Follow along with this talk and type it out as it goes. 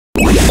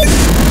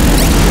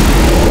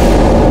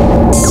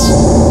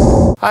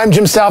I'm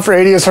Jim Stout for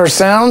ADSR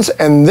Sounds,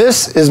 and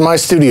this is my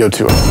studio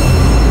tour.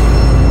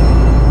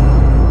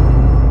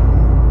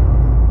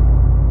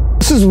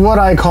 This is what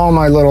I call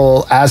my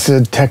little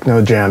acid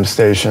techno jam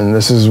station.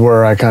 This is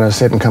where I kind of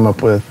sit and come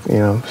up with,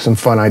 some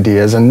fun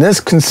ideas. And this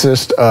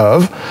consists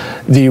of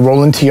the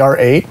Roland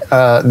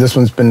TR-8. This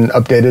one's been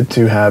updated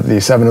to have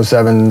the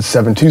 707,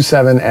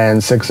 727,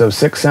 and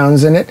 606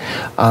 sounds in it.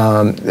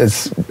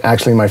 It's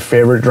actually my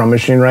favorite drum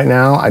machine right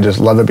now. I just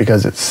love it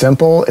because it's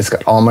simple. It's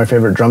got all my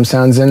favorite drum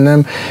sounds in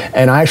them.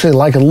 And I actually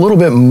like it a little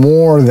bit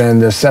more than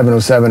the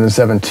 707 and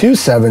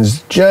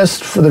 727s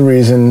just for the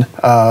reason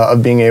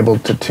of being able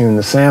to tune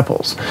the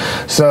samples.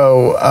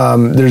 So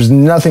there's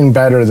nothing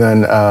better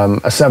than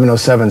a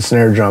 707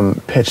 snare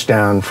drum pitched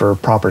down for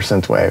proper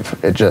synthwave.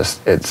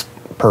 It's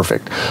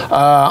perfect.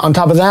 On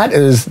top of that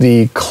is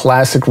the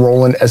classic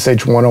Roland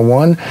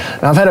SH-101.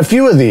 Now I've had a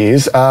few of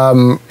these,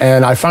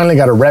 and I finally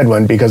got a red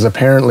one because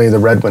apparently the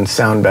red ones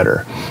sound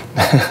better.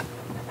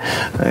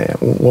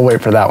 We'll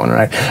wait for that one,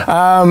 right?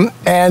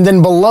 And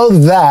then below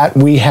that,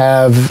 we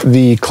have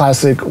the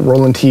classic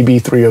Roland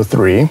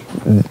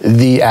TB-303,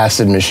 the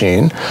acid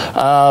machine.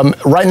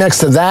 Right next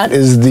to that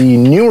is the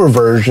newer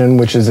version,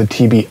 which is a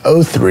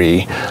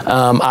TB-03.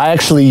 I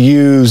actually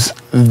use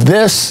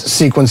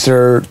this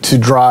sequencer to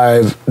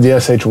drive the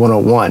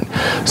SH-101.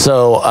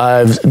 So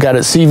I've got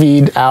it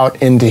CV'd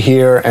out into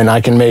here, and I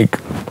can make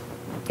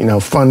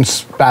fun,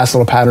 fast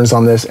little patterns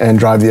on this and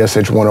drive the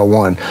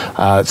SH-101.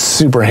 It's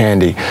super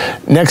handy.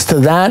 Next to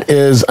that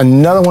is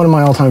another one of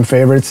my all-time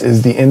favorites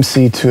is the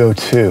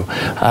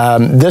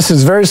MC202. This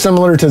is very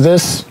similar to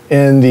this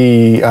in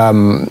the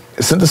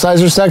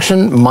synthesizer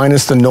section,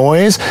 minus the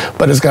noise,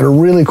 but it's got a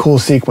really cool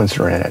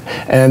sequencer in it.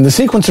 And the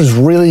sequencer is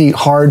really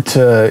hard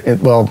to,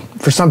 well,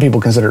 for some people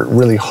consider it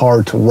really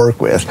hard to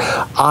work with.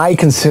 I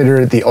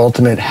consider it the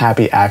ultimate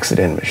happy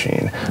accident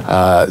machine.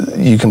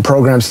 You can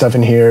program stuff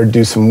in here,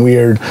 do some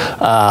weird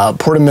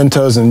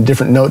portamentos and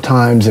different note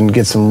times and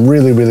get some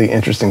really, really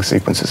interesting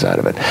sequences out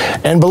of it.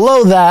 And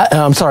below that,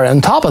 on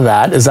top of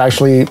that is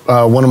actually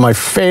one of my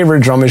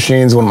favorite drum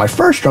machines, one of my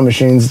first drum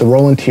machines, the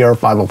Roland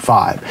TR-505.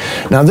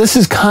 Now this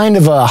is kind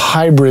of a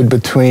hybrid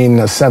between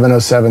a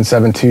 707,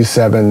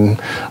 727,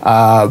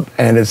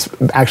 and it's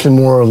actually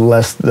more or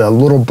less the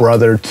little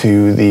brother to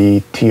the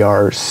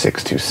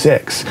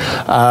TR-626.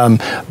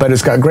 But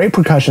it's got great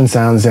percussion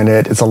sounds in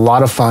it. It's a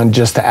lot of fun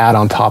just to add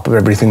on top of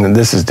everything that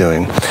this is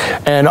doing.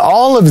 And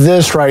all of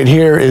this right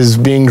here is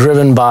being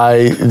driven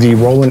by the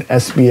Roland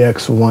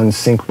SBX1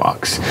 sync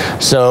box.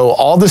 So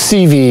all the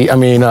CV,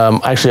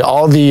 actually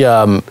all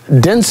the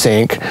DIN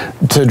sync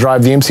to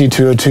drive the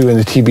MC202 and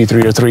the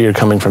TB303 are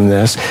coming from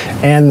this.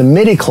 And the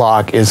MIDI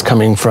clock is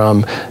coming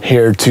from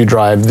here to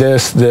drive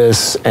this,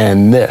 this,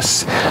 and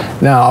this.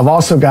 Now I've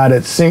also got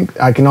it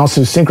I can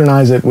also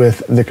synchronize it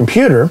with the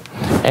computer,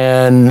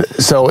 and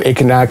so it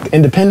can act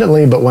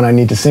independently, but when I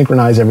need to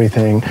synchronize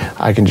everything,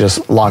 I can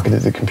just lock it to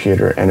the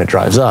computer and it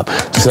drives up.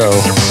 So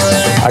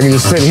I can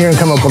just sit here and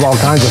come up with all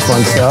kinds of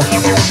fun stuff.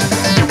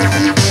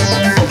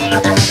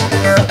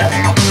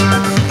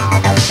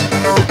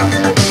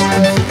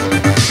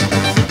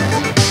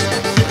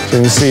 So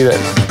you can see that.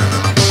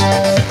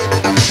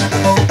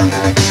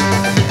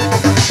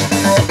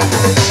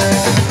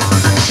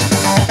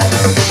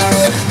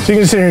 So you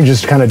can sit here and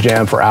just kind of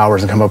jam for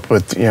hours and come up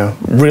with,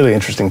 really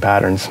interesting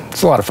patterns.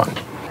 It's a lot of fun.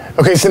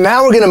 Okay, so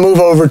now we're going to move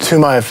over to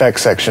my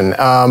effects section.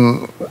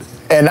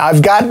 And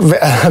I've got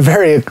a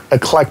very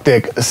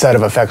eclectic set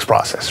of effects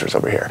processors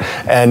over here.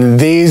 And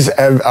these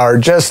are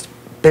just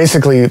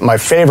basically my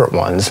favorite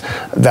ones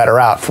that are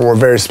out for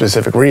very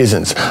specific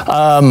reasons.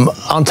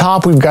 On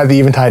top, we've got the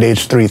Eventide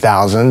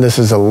H3000. This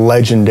is a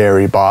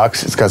legendary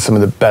box. It's got some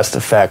of the best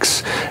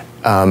effects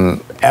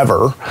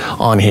ever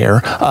on here.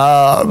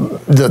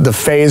 The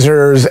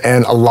phasers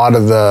and a lot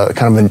of the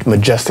kind of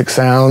majestic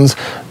sounds,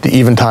 the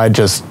Eventide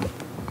just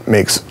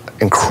makes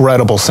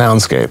incredible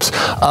soundscapes.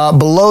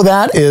 Below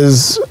that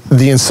is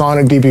the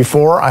Ensoniq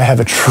DP4. I have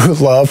a true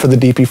love for the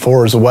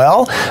DP4 as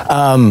well.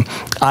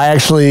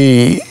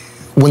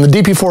 When the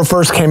DP4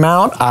 first came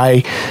out,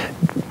 I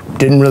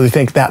didn't really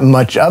think that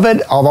much of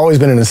it. I've always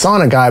been an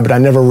Ensoniq guy, but I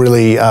never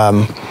really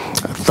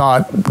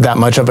thought that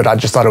much of it. I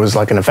just thought it was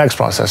like an effects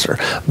processor.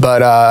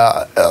 But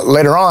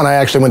later on, I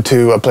actually went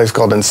to a place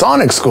called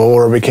Ensoniq School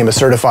where I became a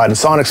certified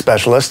Ensoniq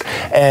specialist,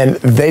 and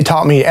they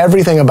taught me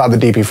everything about the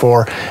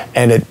DP4,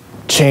 and it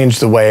changed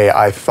the way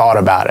I thought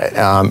about it.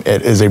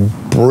 It is a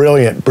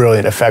brilliant,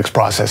 brilliant effects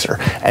processor,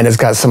 and it's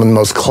got some of the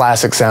most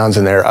classic sounds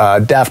in there.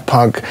 Daft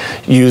Punk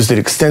used it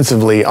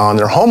extensively on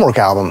their Homework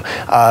album.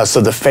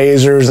 So the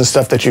phasers and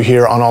stuff that you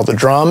hear on all the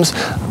drums,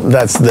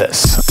 that's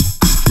this.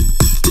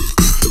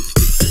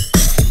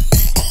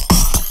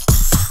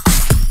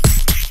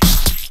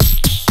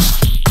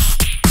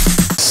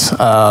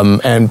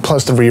 And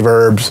plus the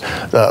reverbs,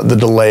 the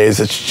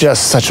delays, it's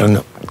just such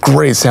a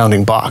great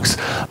sounding box.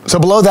 So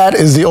below that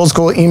is the old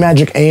school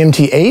eMagic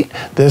AMT8.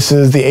 This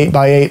is the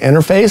 8x8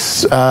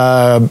 interface.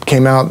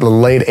 Came out in the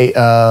late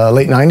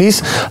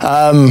 90s.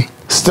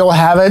 Still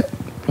have it.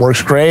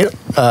 works great.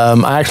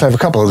 I actually have a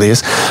couple of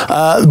these.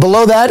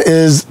 Below that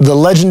is the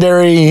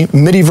legendary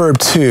MIDI Verb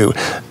 2.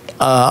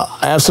 I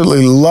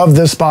absolutely love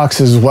this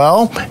box as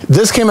well.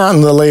 This came out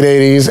in the late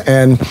 80s,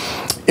 and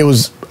it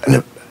was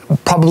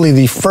probably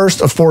the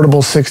first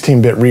affordable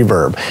 16-bit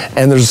reverb.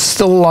 And there's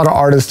still a lot of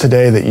artists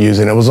today that use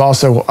it. It was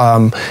also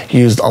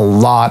used a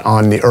lot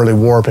on the early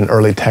warp and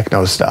early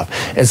techno stuff.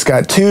 It's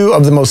got two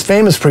of the most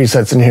famous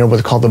presets in here,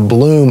 what's called the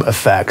bloom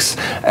effects.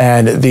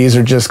 And these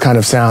are just kind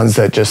of sounds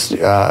that just,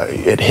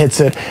 it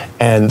hits it,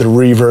 and the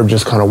reverb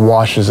just kind of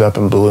washes up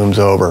and blooms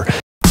over.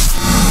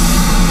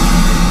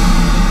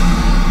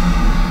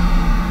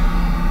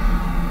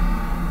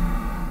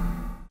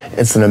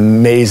 It's an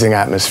amazing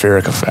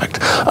atmospheric effect.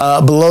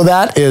 Below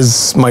that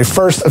is my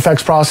first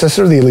effects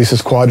processor, the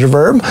Alesis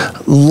Quadraverb.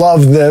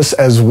 Love this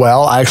as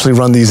well. I actually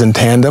run these in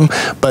tandem,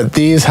 but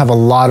these have a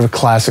lot of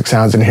classic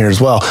sounds in here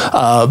as well.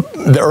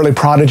 The early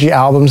Prodigy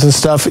albums and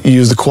stuff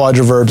use the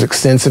Quadraverbs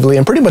extensively,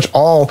 and pretty much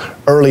all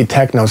early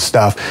techno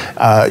stuff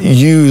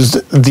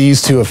used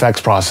these two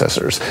effects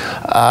processors,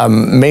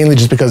 mainly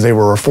just because they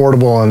were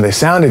affordable and they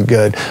sounded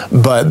good.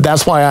 But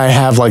that's why I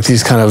have like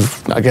these kind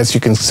of, I guess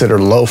you consider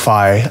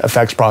lo-fi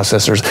effects processors.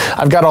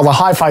 I've got all the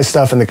hi-fi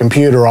stuff in the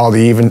computer, all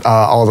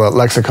the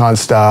lexicon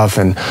stuff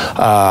and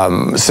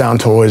sound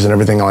toys and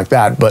everything like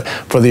that. But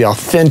for the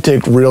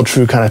authentic, real,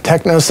 true kind of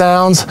techno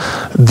sounds,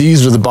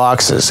 these are the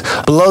boxes.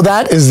 Below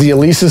that is the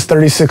Alesis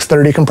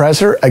 3630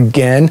 compressor.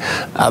 Again,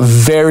 a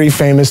very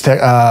famous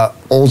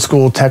old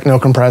school techno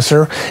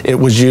compressor. It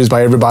was used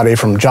by everybody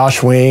from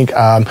Josh Wink.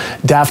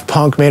 Daft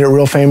Punk made it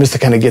real famous to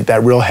kind of get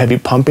that real heavy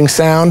pumping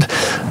sound.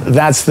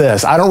 That's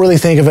this. I don't really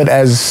think of it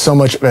as so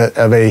much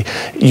of a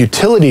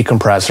utility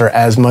compressor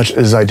as much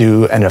as I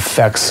do an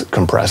effects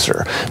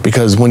compressor,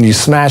 because when you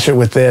smash it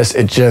with this,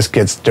 it just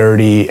gets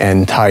dirty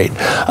and tight.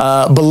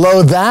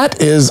 Below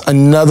that is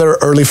another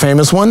early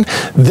famous one.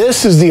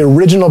 This is the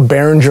original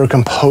Behringer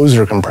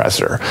Composer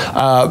compressor.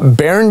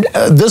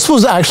 This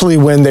was actually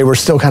when they were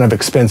still kind of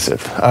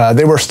expensive.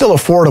 They were still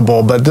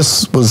affordable, but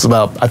this was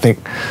about, I think,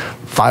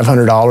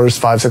 $500,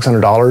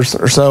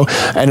 $600 or so,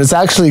 and it's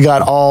actually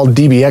got all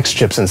DBX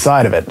chips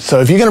inside of it.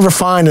 So if you can ever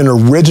find an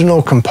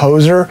original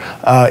Composer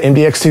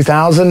MDX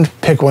 2000,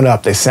 pick one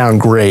up. They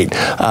sound great.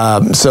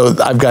 So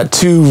I've got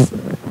two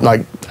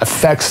like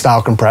effects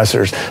style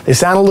compressors. They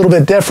sound a little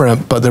bit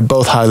different, but they're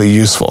both highly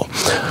useful.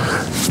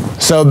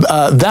 So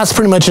that's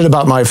pretty much it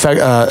about my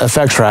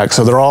effects rack.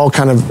 So they're all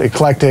kind of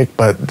eclectic,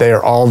 but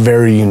they're all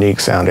very unique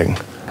sounding.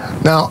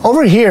 Now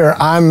over here,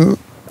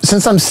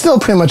 since I'm still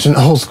pretty much an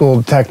old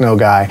school techno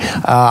guy,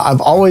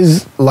 I've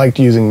always liked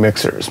using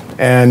mixers,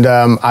 and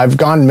I've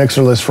gone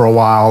mixerless for a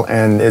while,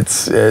 and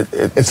it's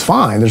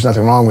fine. There's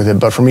nothing wrong with it.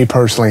 But for me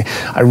personally,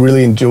 I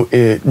really do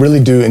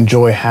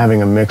enjoy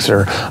having a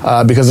mixer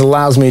because it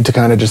allows me to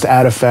kind of just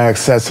add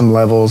effects, set some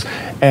levels,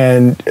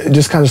 and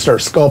just kind of start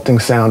sculpting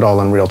sound all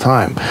in real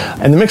time.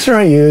 And the mixer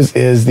I use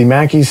is the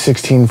Mackie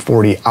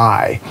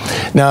 1640i.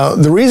 Now,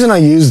 the reason I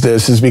use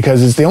this is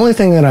because it's the only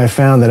thing that I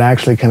found that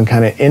actually can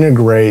kind of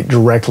integrate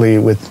directly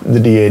with the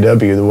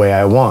DAW the way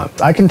I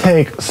want. I can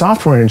take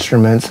software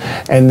instruments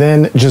and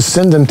then just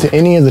send them to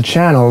any of the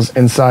channels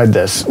inside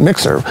this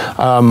mixer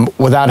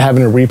without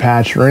having to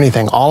repatch or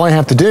anything. All I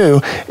have to do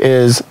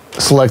is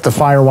select the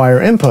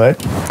FireWire input,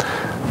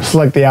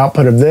 select the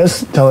output of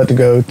this, tell it to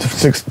go to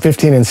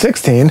 15 and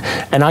 16,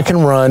 and I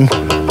can run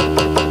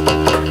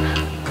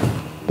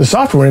the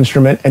software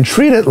instrument and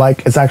treat it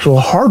like it's actual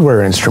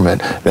hardware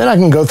instrument. Then I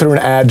can go through and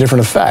add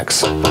different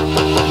effects.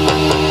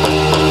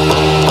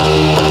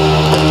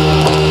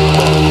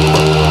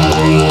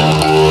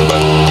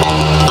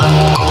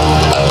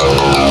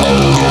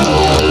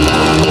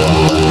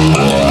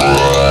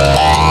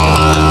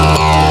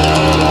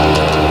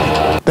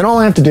 Then all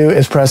I have to do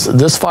is press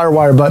this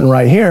FireWire button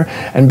right here,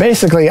 and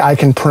basically I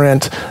can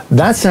print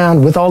that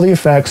sound with all the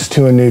effects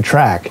to a new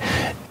track.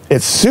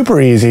 It's super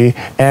easy,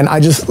 and I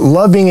just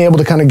love being able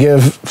to kind of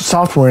give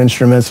software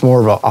instruments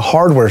more of a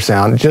hardware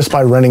sound just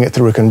by running it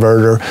through a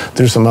converter,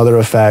 through some other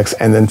effects,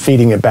 and then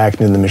feeding it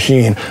back into the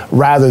machine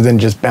rather than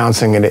just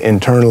bouncing it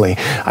internally.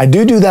 I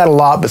do that a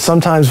lot, but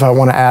sometimes if I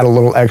want to add a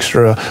little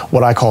extra,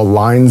 what I call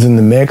lines in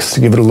the mix, to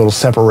give it a little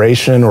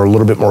separation or a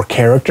little bit more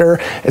character,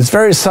 it's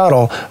very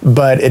subtle,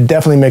 but it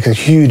definitely makes a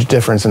huge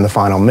difference in the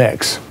final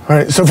mix. All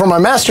right, so for my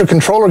master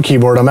controller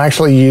keyboard, I'm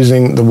actually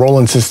using the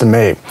Roland System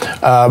 8.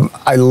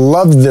 I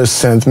love this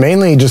synth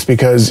mainly just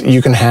because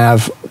you can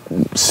have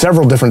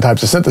several different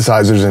types of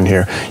synthesizers in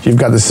here. You've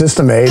got the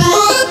System 8,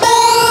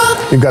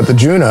 you've got the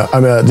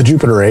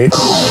Jupiter 8.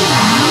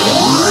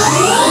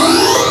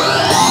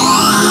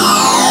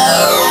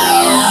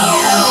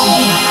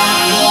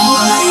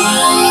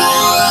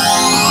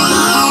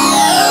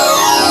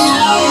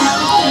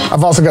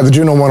 I've also got the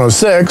Juno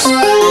 106.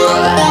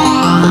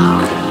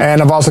 And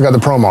I've also got the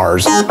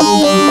ProMars.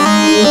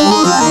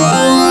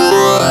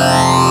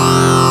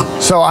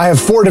 So I have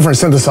 4 different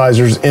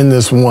synthesizers in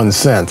this one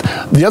synth.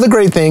 The other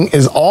great thing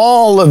is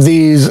all of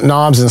these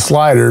knobs and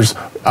sliders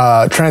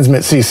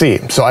transmit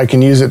CC, so I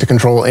can use it to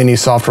control any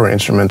software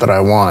instrument that I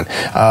want.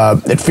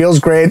 It feels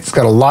great. It's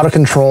got a lot of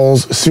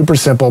controls, super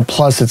simple,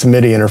 plus it's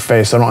MIDI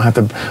interface, so I don't have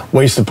to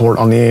waste support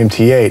on the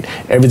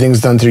AMT8.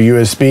 Everything's done through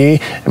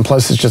USB, and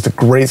plus it's just a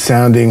great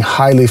sounding,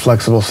 highly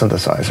flexible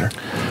synthesizer.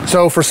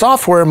 So for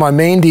software, my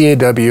main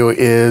DAW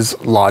is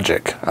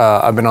Logic.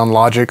 I've been on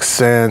Logic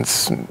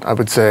since, I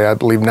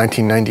believe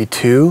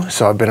 1992,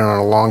 so I've been on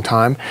it a long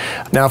time.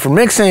 Now for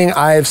mixing,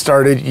 I've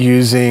started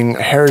using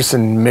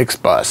Harrison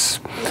MixBus.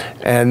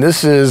 And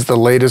this is the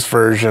latest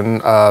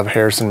version of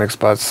Harrison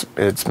MixBus.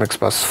 It's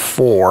MixBus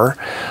 4.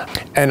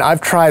 And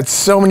I've tried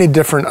so many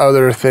different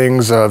other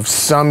things of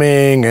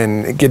summing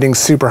and getting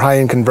super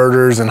high-end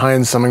converters and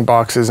high-end summing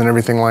boxes and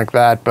everything like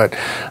that, but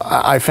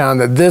I found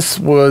that this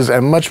was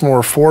a much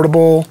more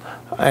affordable,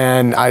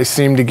 and I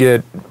seem to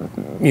get,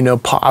 you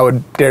know, I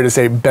would dare to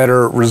say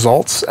better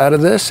results out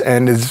of this,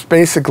 and it's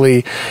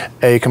basically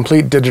a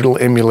complete digital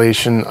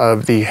emulation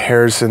of the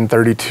Harrison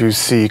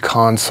 32C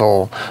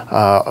console,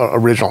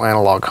 original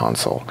analog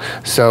console.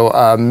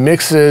 So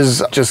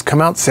mixes just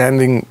come out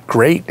sounding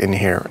great in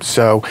here.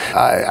 So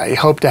I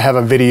hope to have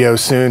a video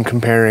soon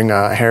comparing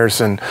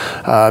Harrison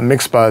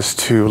MixBus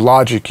to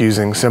Logic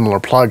using similar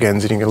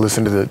plugins, and you can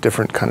listen to the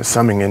different kind of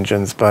summing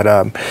engines, but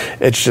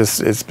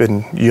it's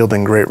been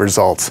yielding great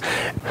results.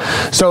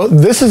 So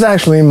this is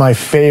actually my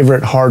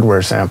favorite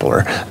hardware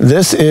sampler.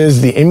 This is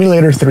the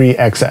Emulator 3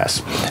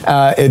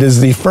 XS. It is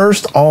the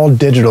first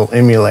all-digital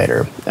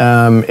emulator.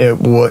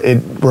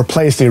 It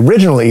replaced the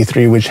original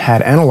E3, which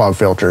had analog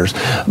filters,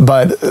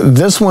 but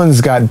this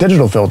one's got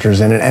digital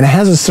filters in it, and it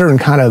has a certain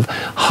kind of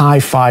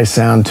hi-fi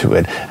sound to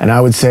it. And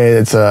I would say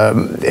it's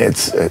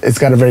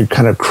got a very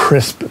kind of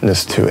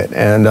crispness to it.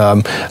 And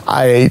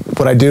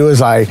what I do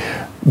is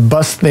I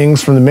bust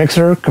things from the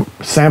mixer,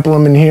 sample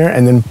them in here,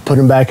 and then put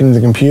them back into the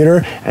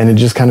computer, and it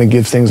just kind of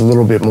gives things a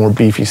little bit more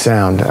beefy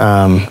sound.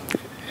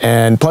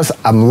 And plus,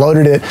 I've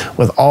loaded it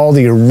with all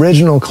the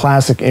original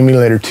classic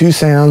Emulator 2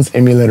 sounds,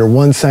 Emulator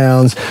 1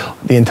 sounds,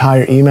 the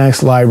entire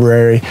Emacs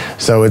library,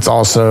 so it's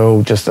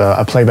also just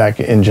a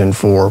playback engine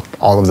for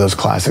all of those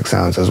classic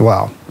sounds as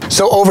well.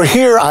 So over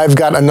here, I've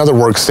got another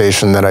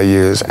workstation that I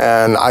use,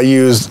 and I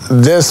use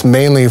this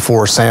mainly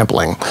for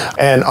sampling.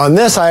 And on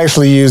this, I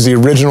actually use the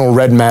original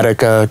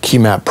Redmatica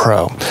Keymap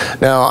Pro.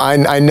 Now,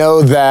 I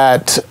know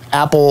that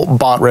Apple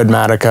bought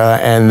Redmatica,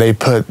 and they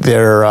put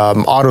their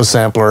auto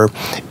sampler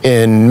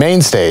in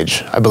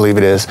Mainstage, I believe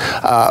it is,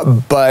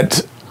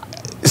 but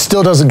it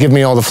still doesn't give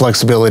me all the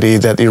flexibility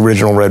that the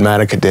original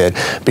Redmatica did,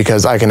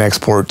 because I can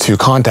export to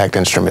contact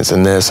instruments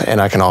in this,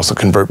 and I can also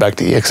convert back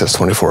to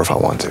EXS24 if I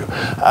want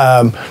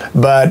to.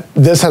 But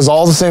this has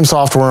all the same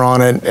software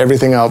on it,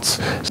 everything else.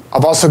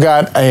 I've also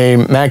got a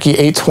Mackie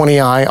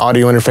 820i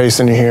audio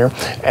interface in here,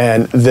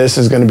 and this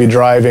is going to be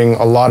driving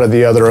a lot of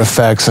the other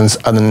effects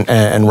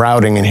and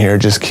routing in here.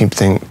 Just keeps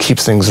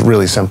things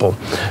really simple.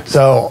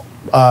 So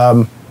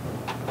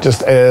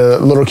just a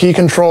little key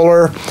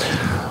controller,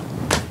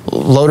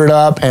 load it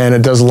up, and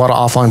it does a lot of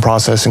offline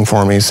processing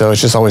for me, so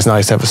it's just always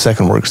nice to have a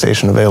second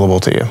workstation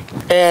available to you.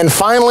 And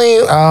finally,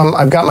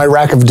 I've got my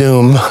rack of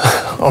doom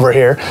over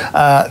here.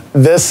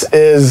 This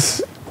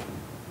is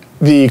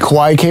the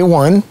Kawai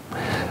K1,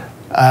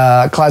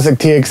 classic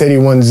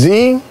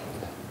TX81Z,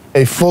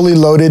 a fully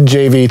loaded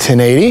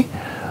JV1080,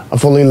 a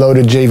fully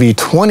loaded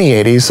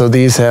JV2080, so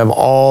these have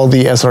all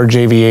the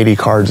SR-JV80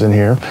 cards in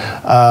here.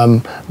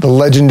 The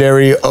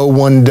legendary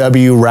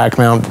O1W rack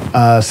mount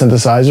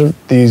synthesizer.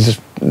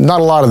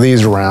 Not a lot of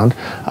these around,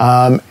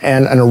 and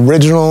an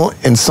original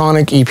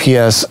Ensoniq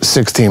EPS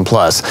 16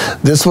 Plus.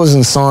 This was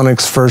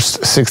Ensonic's first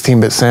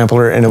 16-bit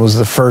sampler, and it was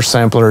the first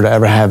sampler to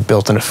ever have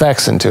built-in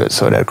effects into it,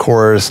 so it had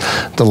chorus,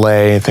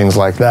 delay, things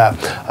like that.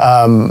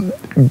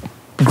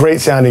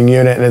 Great sounding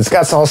unit, and it's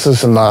got also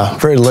some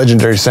very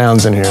legendary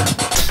sounds in here.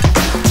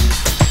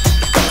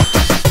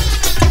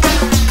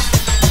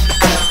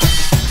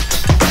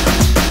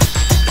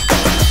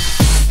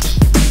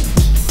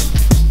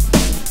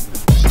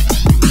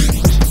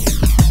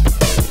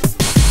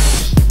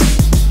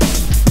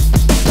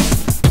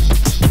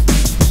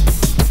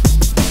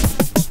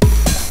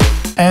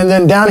 And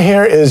then down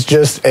here is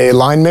just a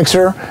line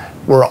mixer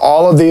where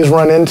all of these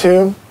run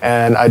into,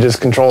 and I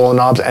just control the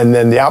knobs, and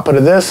then the output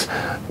of this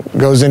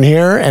goes in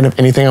here, and if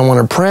anything I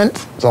want to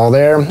print, it's all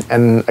there.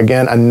 And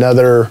again,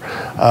 another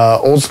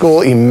old school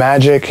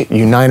eMagic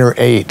Uniter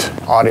 8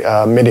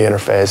 audio, MIDI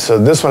interface. So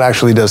this one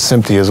actually does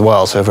SMPTE as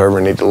well, so if I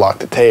ever need to lock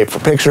the tape for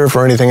picture,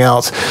 for anything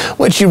else,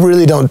 which you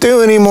really don't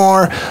do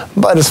anymore,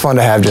 but it's fun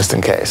to have just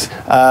in case.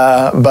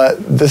 But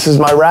this is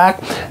my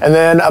rack, and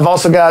then I've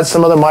also got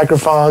some other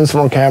microphones,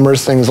 some more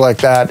cameras, things like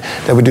that,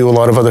 that we do a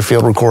lot of other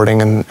field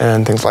recording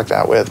and things like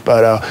that with.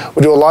 But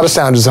we do a lot of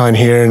sound design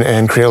here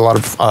and create a lot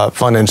of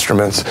fun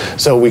instruments.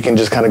 So we can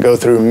just kind of go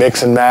through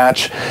mix and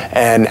match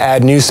and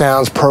add new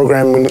sounds,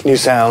 program new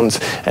sounds.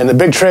 And the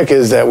big trick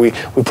is that we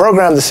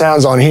program the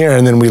sounds on here,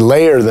 and then we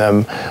layer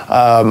them,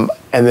 and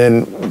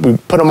then we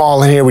put them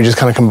all in here. We just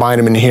kind of combine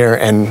them in here,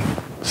 and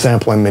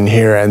sample them in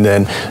here, and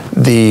then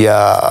the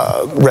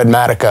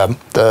Redmatica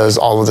does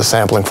all of the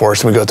sampling for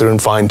us. We go through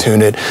and fine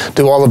tune it,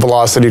 do all the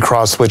velocity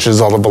cross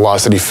switches, all the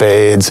velocity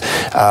fades,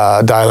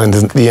 dial in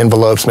the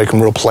envelopes, make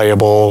them real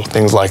playable,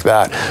 things like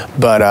that.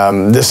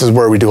 But this is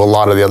where we do a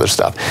lot of the other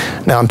stuff.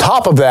 Now on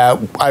top of that,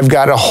 I've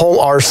got a whole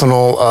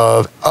arsenal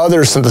of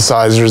other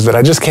synthesizers that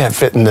I just can't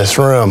fit in this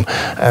room,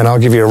 and I'll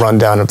give you a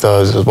rundown of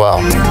those as well.